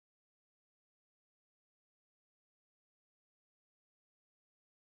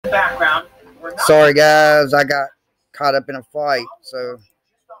background. Sorry, guys. I got caught up in a fight, so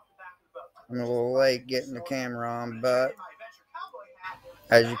I'm a little late getting the camera on. But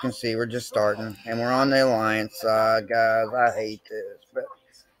as you can see, we're just starting, and we're on the Alliance side, guys. I hate this, but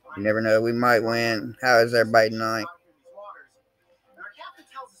you never know. We might win. How is everybody tonight?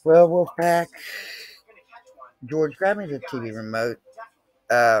 Well, Wolfpack. George, grab me the TV remote.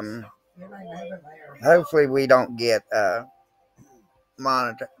 Hopefully we don't get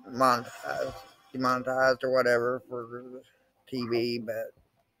demonetized or whatever for TV, but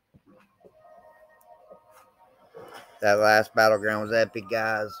that last battleground was epic,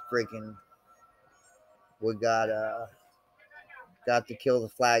 guys. Freaking, we got to kill the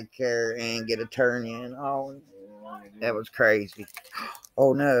flag carrier and get a turn in. Oh, that was crazy.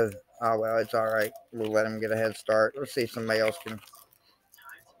 Oh no. Oh well, it's all right. We'll let him get a head start. Let's see if somebody else can.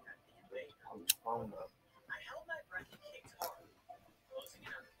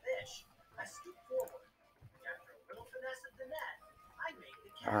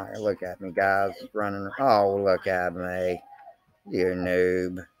 All right, look at me, guys, running. Oh, look at me, you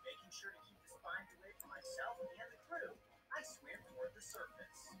noob.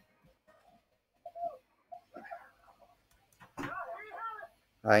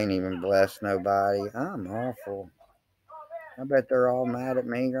 I ain't even blessed nobody. I'm awful. I bet they're all mad at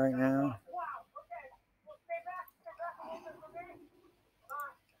me right now.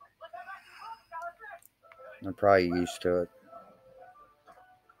 I'm probably used to it.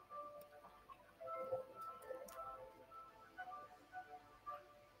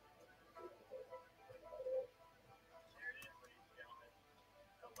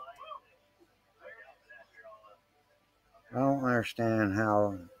 I don't understand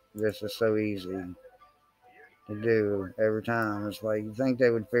how this is so easy to do every time. It's like you think they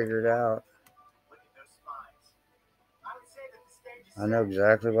would figure it out. I know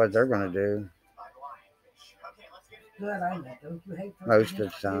exactly what they're going to do. Most of the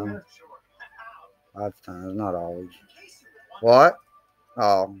time. Lots of times, not always. What?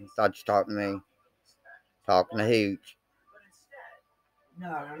 Oh, I thought you talking to me. Talking to Hooch. No,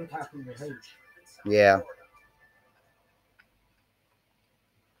 I'm talking to Hooch. Yeah.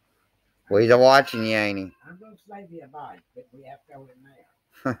 Well, he's watching you, ain't he? I'm going to slave you a bite, but we have to go in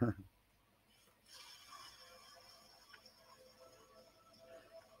there.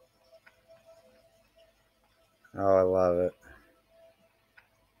 Oh, I love it.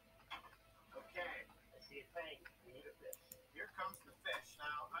 Okay, what do you think? We need a fish. Here comes the fish.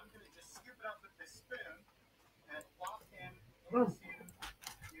 Now, I'm going to just scoop it up with this spoon and plop him into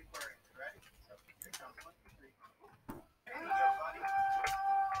the aquarium. Ready? So, here comes 1, 2, 3. There you go, buddy.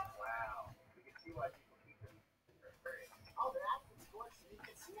 Wow. Look at you, I think. Oh, that's unfortunate. You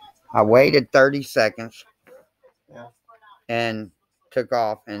can see that's I waited 30 seconds. Yeah. And took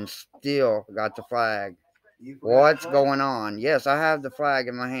off and still got the flag. What's going on? Yes, I have the flag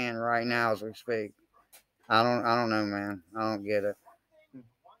in my hand right now as we speak. I don't know, man. I don't get it.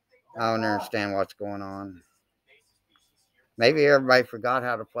 I don't understand what's going on. Maybe everybody forgot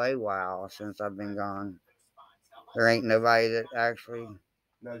how to play WoW since I've been gone. There ain't nobody that actually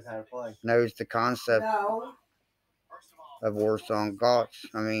knows how to play. Knows the concept of Warsong Gots.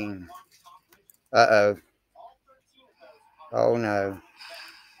 I mean, uh-oh. Oh no.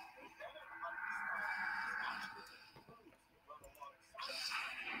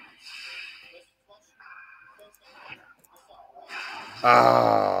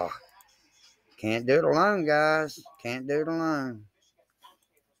 Ah, can't do it alone, guys. Can't do it alone.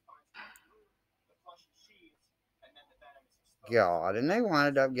 God, and they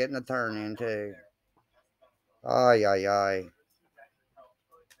wound up getting a turn in too. Ay, ay, ay.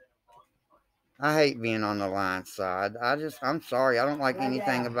 I hate being on the Alliance side. I'm sorry. I don't like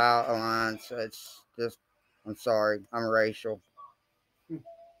anything about Alliance. It's just, I'm sorry. I'm racial.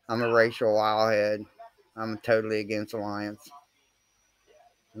 I'm a racial wildhead. I'm totally against Alliance.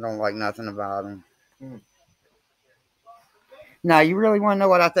 I don't like nothing about them. Now, you really want to know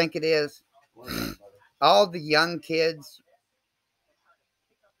what I think it is? All the young kids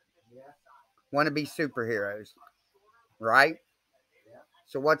want to be superheroes, right?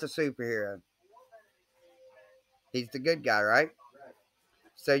 So what's a superhero? He's the good guy, right?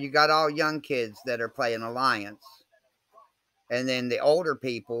 So you got all young kids that are playing Alliance. And then the older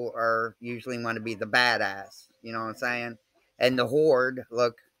people are usually want to be the badass. You know what I'm saying? And the Horde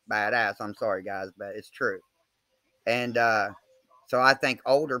look badass. I'm sorry, guys, but it's true. And so I think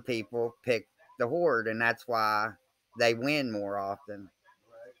older people pick the Horde, and that's why they win more often.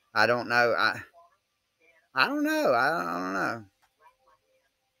 I don't know. I don't know. I don't know.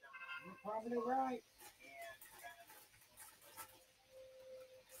 You're probably right.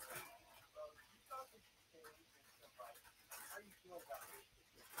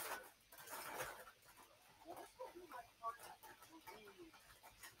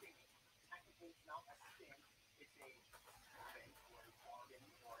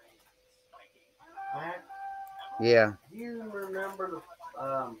 Matt, Yeah. do you remember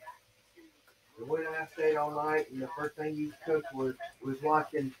the way I stayed all night and the first thing you cooked was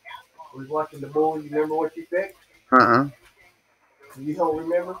watching the bull? You remember what you picked? Uh-uh. You don't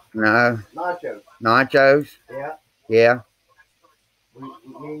remember? No. Nachos. Nachos? Yeah. Yeah. Me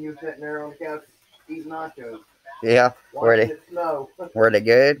and you sitting there on the couch eating nachos, Yeah. watching it snow. Were they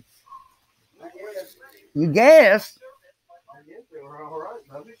good? I guess. You guess. I guess they were all right,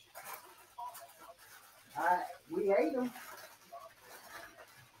 Bubby. We ate them.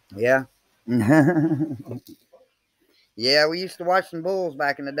 Yeah. Yeah, we used to watch some Bulls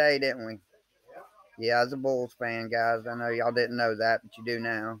back in the day, didn't we? Yeah, I was a Bulls fan, guys. I know y'all didn't know that, but you do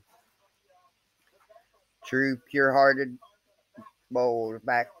now. True, pure-hearted Bulls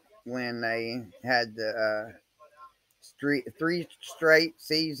back when they had the three straight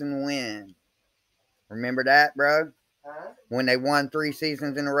season win. Remember that, bro? Huh? When they won 3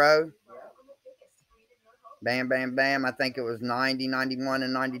 seasons in a row? Bam, bam, bam. I think it was 90, 91,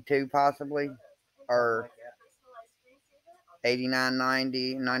 and 92 possibly. Or 89,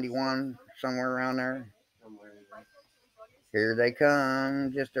 90, 91, somewhere around there. Here they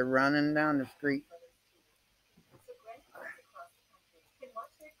come, just a running down the street.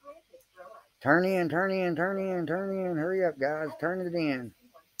 Turn in, turn in, turn in, turn in. Hurry up, guys. Turn it in.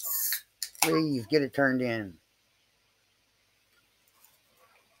 Please get it turned in.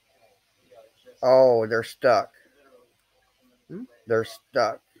 Oh, they're stuck. They're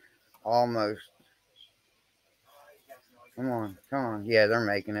stuck. Almost. Come on, come on. Yeah, they're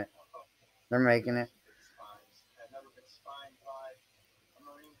making it. They're making it.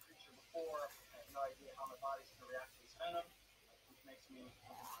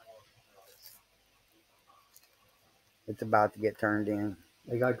 It's about to get turned in.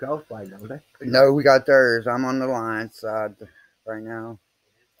 They got golf flag, don't they? No, we got theirs. I'm on the line side right now.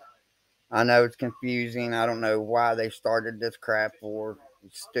 I know it's confusing. I don't know why they started this crap for.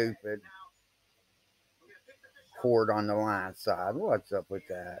 It's stupid. Cord on the line side. What's up with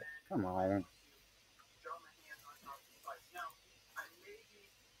that? Come on.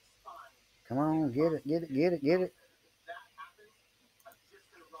 Come on, get it, get it, get it, get it.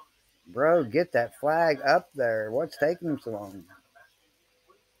 Bro, get that flag up there. What's taking him so long?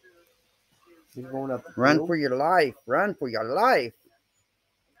 He's going up the Run field. for your life. Run for your life.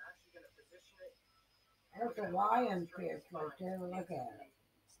 There's a lion fish right there. Look at it.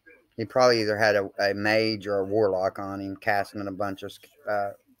 He probably either had a mage or a warlock on him, casting a bunch of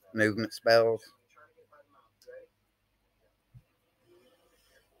movement spells.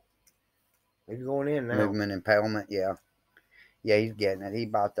 He's going in now. Movement impalement, yeah. Yeah, he's getting it. He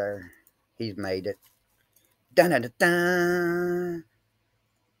about there. He's made it. Dun, dun, dun, dun.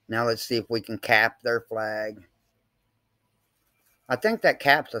 Now let's see if we can cap their flag. I think that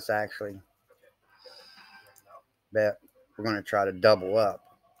caps us, actually. Bet we're going to try to double up.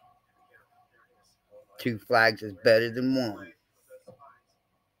 2 flags is better than 1.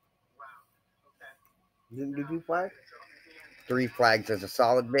 Did you flag? 3 flags is a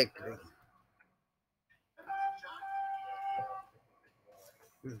solid victory.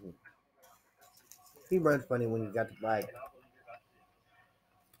 He runs funny when he's got the flag.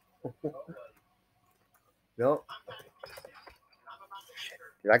 Nope.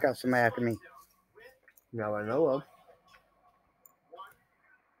 I got somebody after me. Now I know of.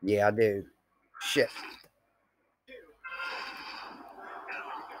 Yeah, I do. Shit.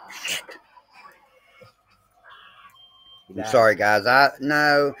 I'm sorry, guys. I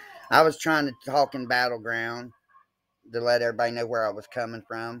was trying to talk in Battleground to let everybody know where I was coming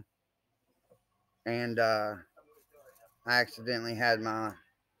from. And I accidentally had my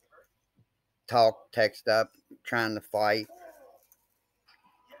talk text up trying to fight.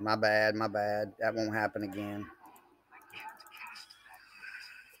 My bad, my bad. That won't happen again.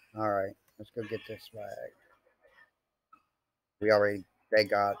 All right, let's go get this flag. They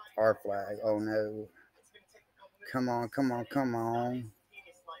got our flag. Oh no. Come on, come on, come on.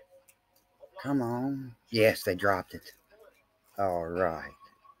 Come on. Yes, they dropped it. All right.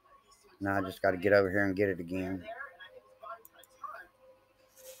 Now I just got to get over here and get it again.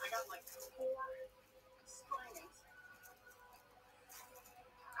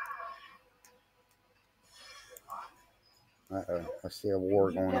 Uh-oh. I see a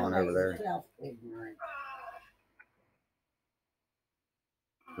war going on over there.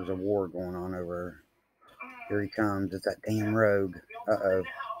 There's a war going on over there. Here he comes. It's that damn rogue. Uh-oh.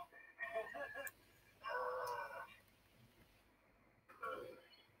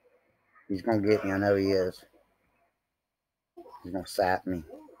 He's going to get me. I know he is. He's going to sap me.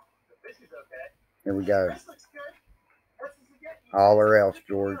 Here we go. All or else,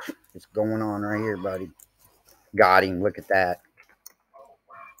 George. It's going on right here, buddy. Got him. Look at that.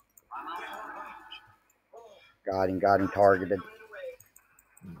 Got him targeted.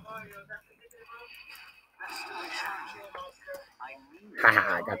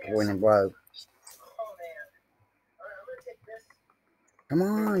 Haha, I got the winning blow. Come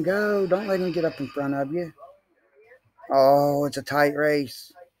on, go. Don't let him get up in front of you. Oh, it's a tight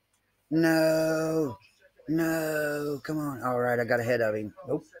race. No. No. Come on. All right, I got ahead of him.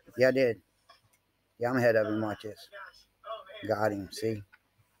 Nope. Yeah, I did. Yeah, I'm ahead of him. Watch this. Got him. See?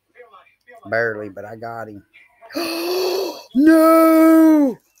 Barely, but I got him.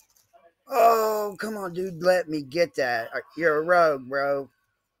 No! Oh, come on, dude. Let me get that. You're a rogue, bro.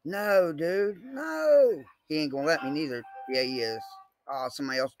 No, dude. No. He ain't going to let me neither. Yeah, he is. Oh,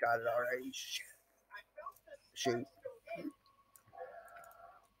 somebody else got it already. Shoot.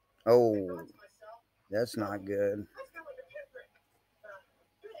 Oh, that's not good.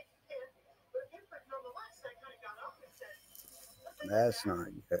 That's not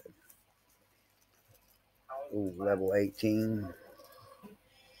good. Ooh, level 18.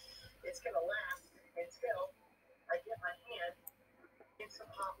 It's gonna last until I get my hand in some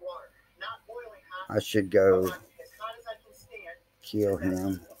hot water. Not boiling hot. I should go kill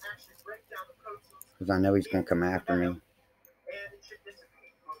him because I know he's gonna come after me.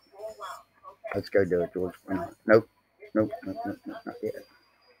 Let's go do it, George. Why not? Nope. Nope. Nope. Nope. Nope. Not yet.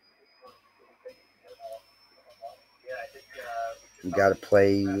 You gotta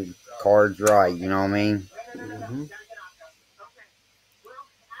play cards right. You know what I mean? Mm-hmm.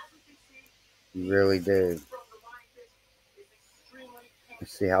 You really do.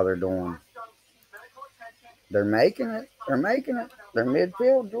 Let's see how they're doing. They're making it. They're making it. They're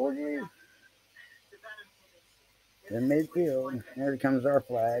midfield, Georgie. They're midfield. Here comes our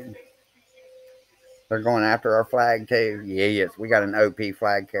flag. They're going after our flag, too. Yeah, yes. We got an OP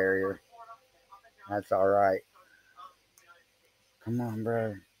flag carrier. That's all right. Come on,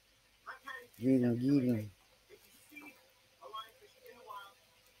 bro. Get him, get him.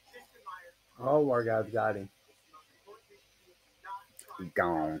 All our guys got him. He's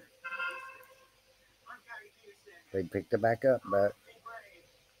gone. They picked it back up, but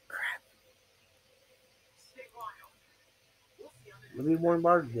crap. Look at Warren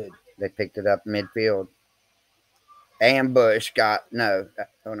Barton did. They picked it up midfield. Ambush got no.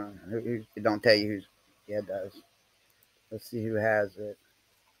 Hold on. It don't tell you who's. Yeah, it does. Let's see who has it.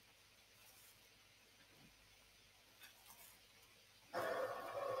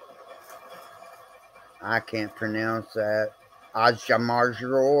 I can't pronounce that.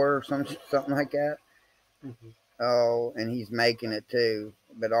 Ajamarjor or something like that. Mm-hmm. Oh, and he's making it too.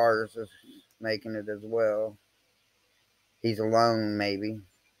 But ours is making it as well. He's alone, maybe.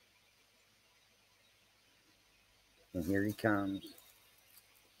 And here he comes.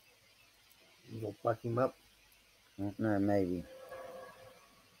 You gonna fuck him up? I don't know, maybe.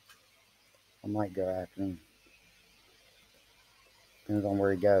 I might go after him. Depends on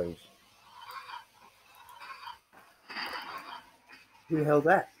where he goes. Who the hell's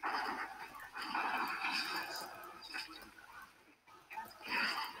that?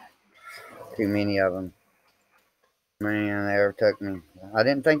 Too many of them. Man, they overtook me. I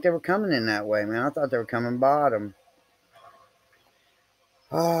didn't think they were coming in that way, man. I thought they were coming bottom.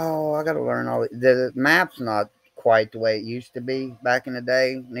 Oh, I got to learn all the map's not quite the way it used to be back in the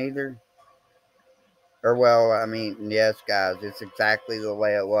day, neither. Or, well, I mean, yes, guys, it's exactly the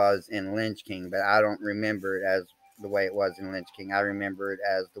way it was in Lynch King, but I don't remember it as the way it was in Lynch King. I remember it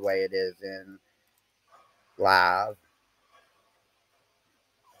as the way it is in Live.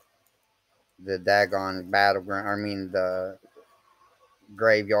 The daggone battleground, I mean, the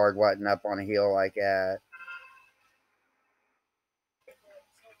graveyard wasn't up on a hill like that.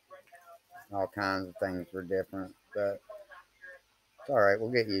 All kinds of things were different, but it's all right.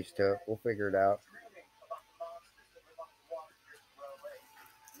 We'll get used to it. We'll figure it out.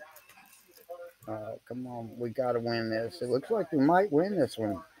 Come on. We got to win this. It looks like we might win this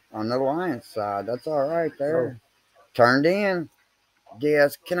one on the Lions side. That's all right there. Turned in.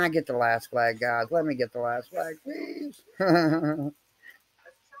 Yes. Can I get the last flag, guys? Let me get the last flag, please.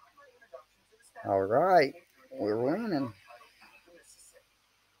 All right. We're winning.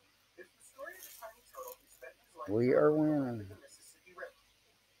 We are winning.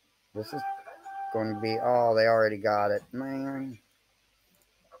 This is going to be, oh, they already got it. Man.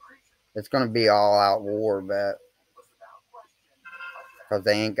 It's going to be all out war, but because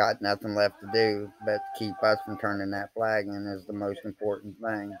they ain't got nothing left to do but keep us from turning that flag in is the most important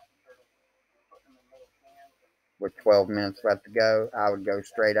thing. with 12 minutes left to go, I would go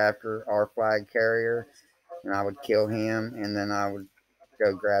straight after our flag carrier, and I would kill him, and then I would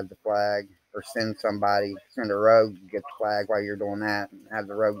go grab the flag, or send a rogue to get the flag while you're doing that, and have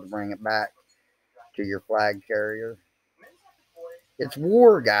the rogue to bring it back to your flag carrier. It's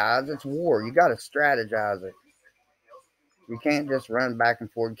war, guys. It's war. You got to strategize it. You can't just run back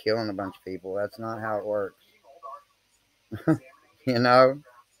and forth killing a bunch of people. That's not how it works. You know?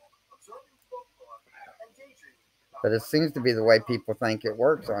 But it seems to be the way people think it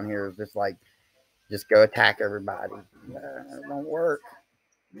works on here, is just like, just go attack everybody. It don't work.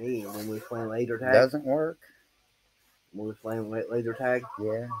 Me, when we was playing laser It tag, doesn't work. when we was playing laser tag,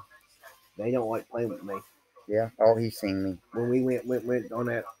 Yeah. they don't like playing with me. Yeah. Oh, he's seen me. When we went on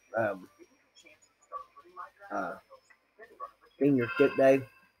that senior skip day,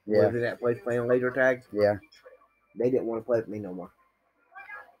 we Yeah. was in that place playing laser tag, Yeah. they didn't want to play with me no more.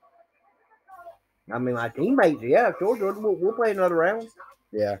 I mean, my teammates, yeah, sure, Jordan, we'll play another round.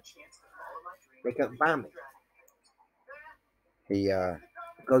 Yeah. They couldn't find me. He,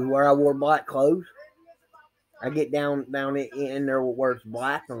 Because where I wore black clothes, I get down in there where it's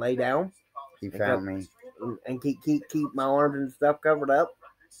black and lay down he found me. and keep my arms and stuff covered up,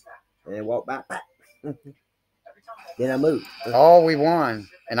 and then walk back. Then I move. Oh, we won.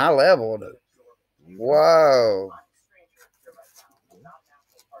 And I leveled. Whoa.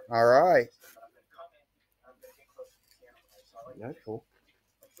 All right. That's cool.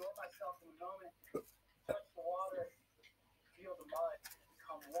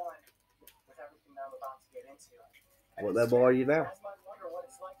 What level are you now?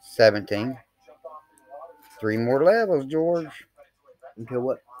 17. 3 more levels, George. Until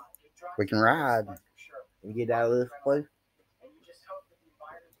what? We can ride. And get out of this place?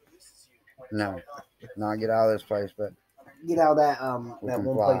 No. Not get out of this place, but Get out of that We that can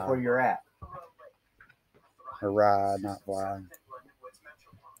one fly. place where you're at. a ride, not fly.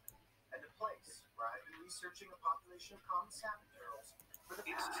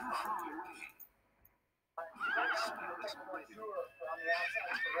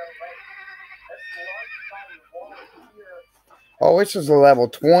 Oh, this is a level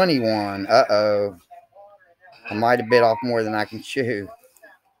 21. Uh-oh. I might have bit off more than I can chew.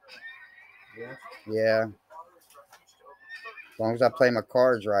 Yeah. Yeah. As long as I play my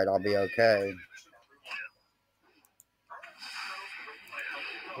cards right, I'll be okay.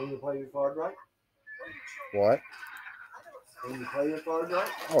 Can you play your card right? What? Can you play your card right?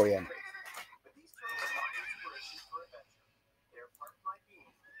 Oh, yeah.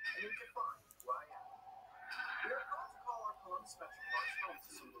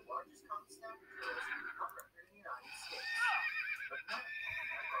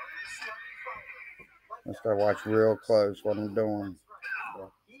 I gotta watch real close what I'm doing.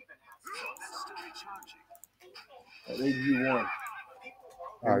 That leaves you one.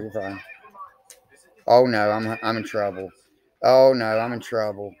 Oh, you're fine. Oh no, I'm in trouble. Oh no, I'm in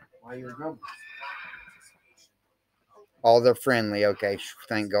trouble. Why are you in trouble? Oh, they're friendly. Okay,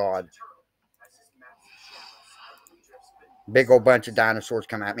 thank God. Big old bunch of dinosaurs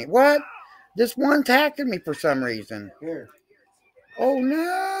come at me. What? This one attacked me for some reason. Here. Oh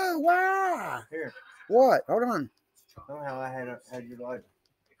no! Why? Here. What? Hold on. Somehow I had your life.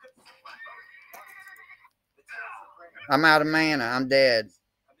 I'm out of mana. I'm dead.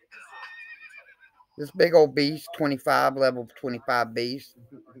 This big old beast, 25, level 25 beast,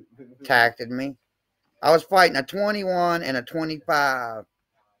 attacked me. I was fighting a 21 and a 25,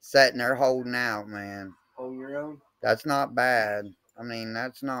 sitting there holding out, man. Hold your own? That's not bad. I mean,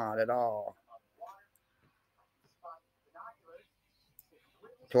 that's not at all.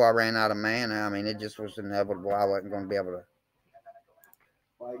 Till I ran out of mana. I mean, it just was inevitable. I wasn't going to be able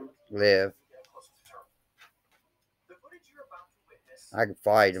to live. I could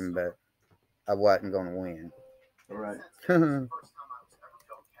fight him, but I wasn't going to win. All right.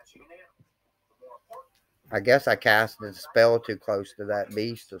 I guess I casted a spell too close to that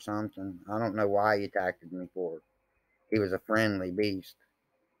beast or something. I don't know why he attacked me for it. He was a friendly beast.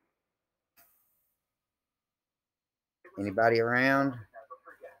 Anybody around?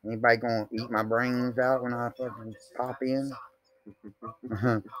 Anybody gonna eat my brains out when I fucking pop in?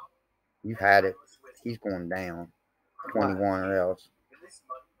 You've had it. He's going down. 21 or else.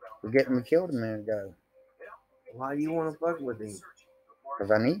 We're getting me killed a minute ago. Why do you want to fuck with him?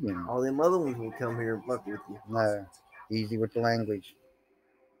 Because I need him. All them other ones will come here and fuck with you. No. Easy with the language.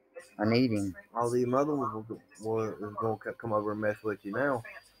 I need him. All them other ones is going to come over and mess with you now.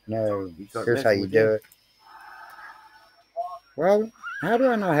 No. You start Here's how messing you with do him. it. Well, how do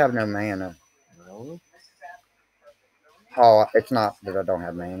I not have no mana? No. Oh, it's not that I don't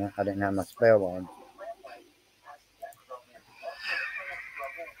have mana. I didn't have my spell on.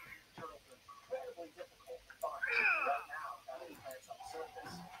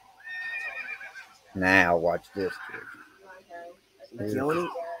 Now watch this, kid. Killing it.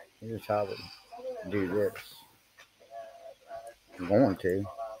 Here's how we do this. I'm going to.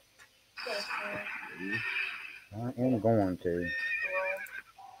 I am going to.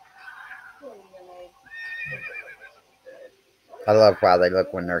 I love how they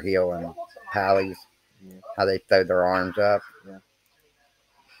look when they're healing pallies. Yeah. How they throw their arms up. Yeah.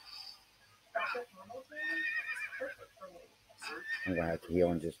 I'm gonna have to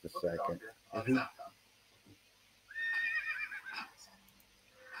heal in just a second.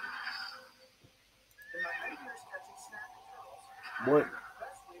 What?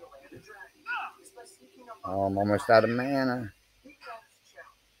 Oh, I'm almost out of mana.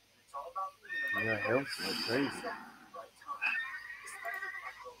 Yeah, health like crazy.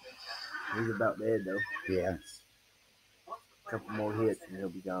 He's about dead though. Yeah, A couple more hits and he'll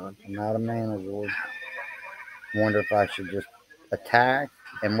be gone. I'm out of mana, Lord. Wonder if I should just attack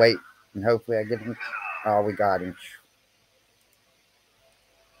and wait and hopefully I get him. Oh, we got him.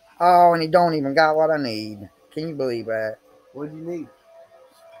 Oh, and he don't even got what I need. Can you believe that? What do you need?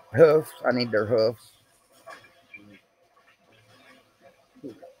 Hoofs. I need their hoofs.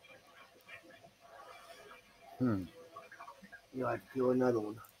 You have to kill another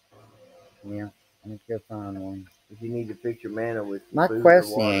one. Yeah, let's go find one. If you need to fix your mana with My food or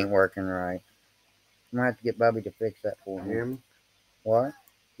questing water. ain't working right. I'm gonna have to get Bubby to fix that for You me. hear me? What?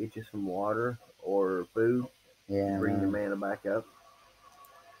 Get you some water or food. Yeah, Bring your man. mana back up.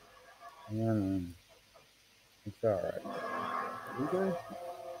 Yeah, man. It's alright. Okay.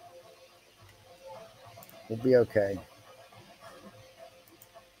 We'll be okay.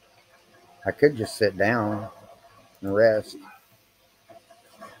 I could just sit down and rest.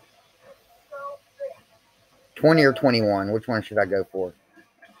 20 or 21, which one should I go for?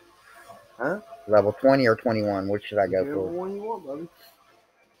 Huh? Level 20 or 21, which should I go Whichever for? one you want, buddy.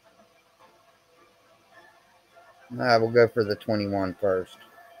 We'll go for the 21 first.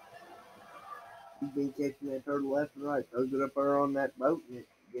 You've been catching that turtle left and right. Throws it up there on that boat and it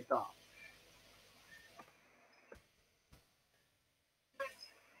gets off.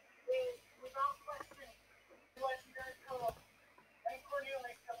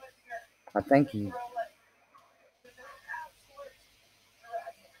 I think he...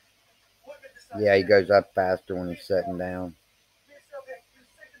 Yeah, he goes up faster when he's sitting down.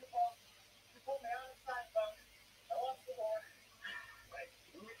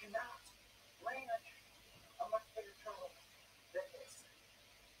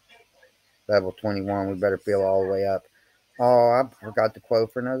 Level 21, we better feel all the way up. Oh, I forgot the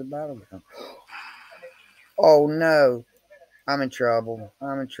quote for another battleground. Oh no, I'm in trouble.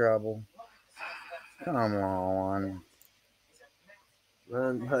 I'm in trouble. Come on.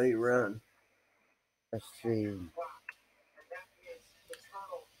 Run, buddy, run. Let's see. You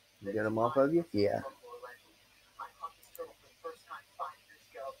get them off of you? Yeah.